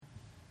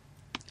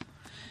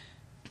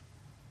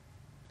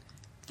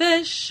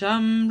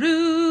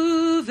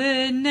ושמרו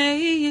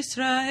בני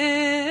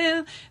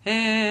ישראל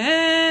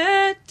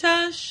את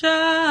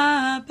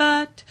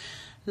השבת,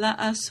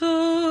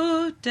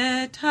 לעשות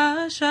את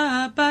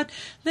השבת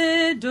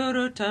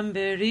לדורותם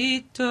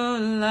ברית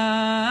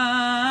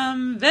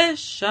עולם.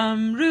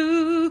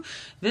 ושמרו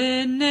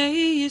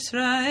בני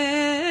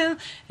ישראל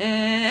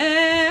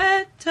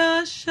את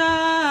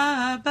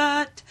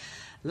השבת,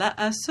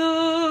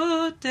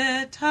 לעשות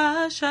את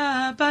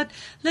השבת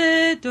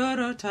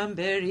לדורותם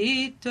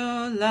ברית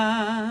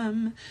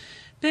עולם.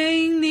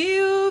 ביני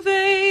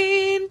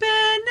ובין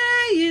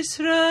בני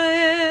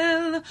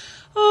ישראל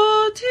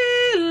אותי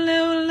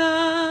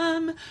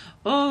לעולם,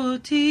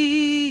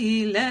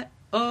 אותי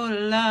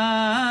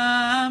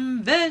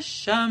לעולם.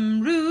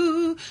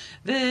 ושמרו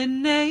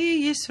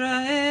בני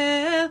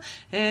ישראל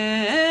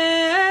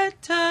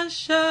את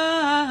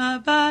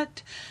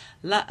השבת,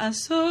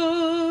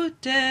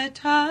 לעשות את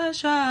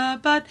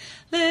השבת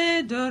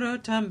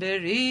לדורותם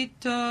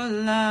ברית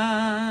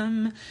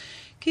עולם.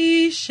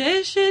 כי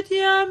 6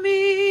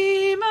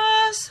 ימים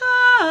עשה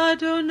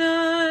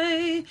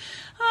אדוני,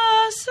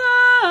 עשה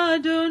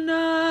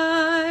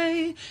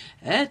אדוני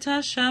את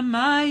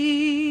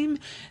השמיים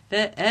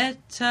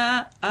ואת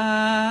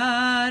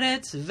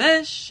הארץ.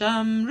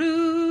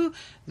 ושמרו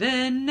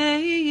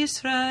בני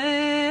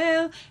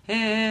ישראל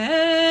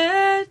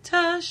את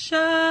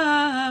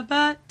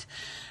השבת,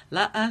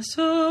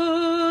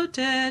 לעשות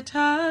את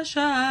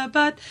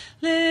השבת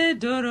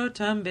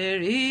לדורותם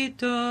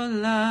ברית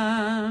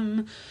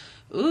עולם.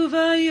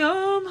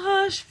 וביום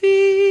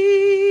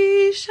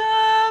השביעי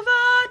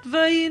שבת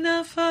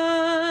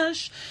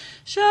וינפש,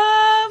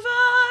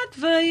 שבת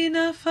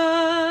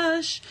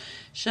וינפש,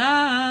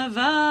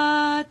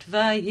 שבת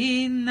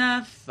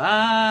וינפש.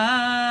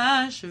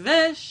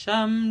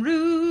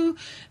 ושמרו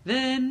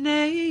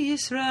בני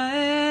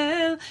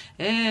ישראל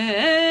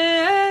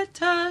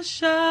את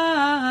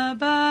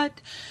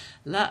השבת,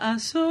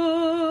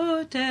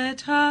 לעשות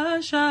את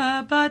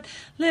השבת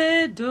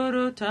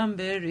לדורותם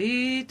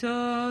ברית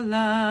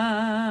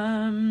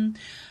עולם.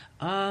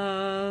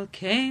 על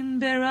כן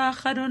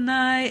ברך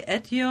אדוני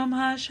את יום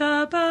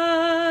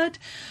השבת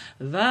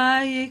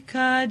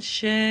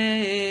ויקדשהו.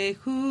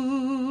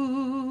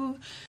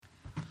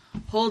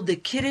 Hold the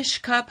Kiddush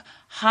cup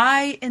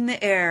high in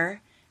the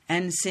air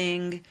and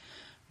sing,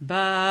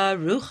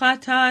 Baruch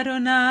atah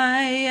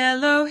Adonai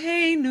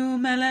Eloheinu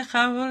melech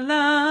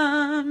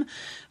haolam,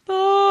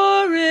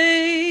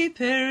 borei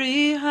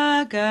peri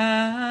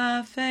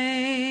hagafein,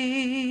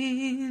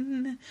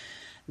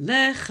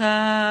 l'chaim.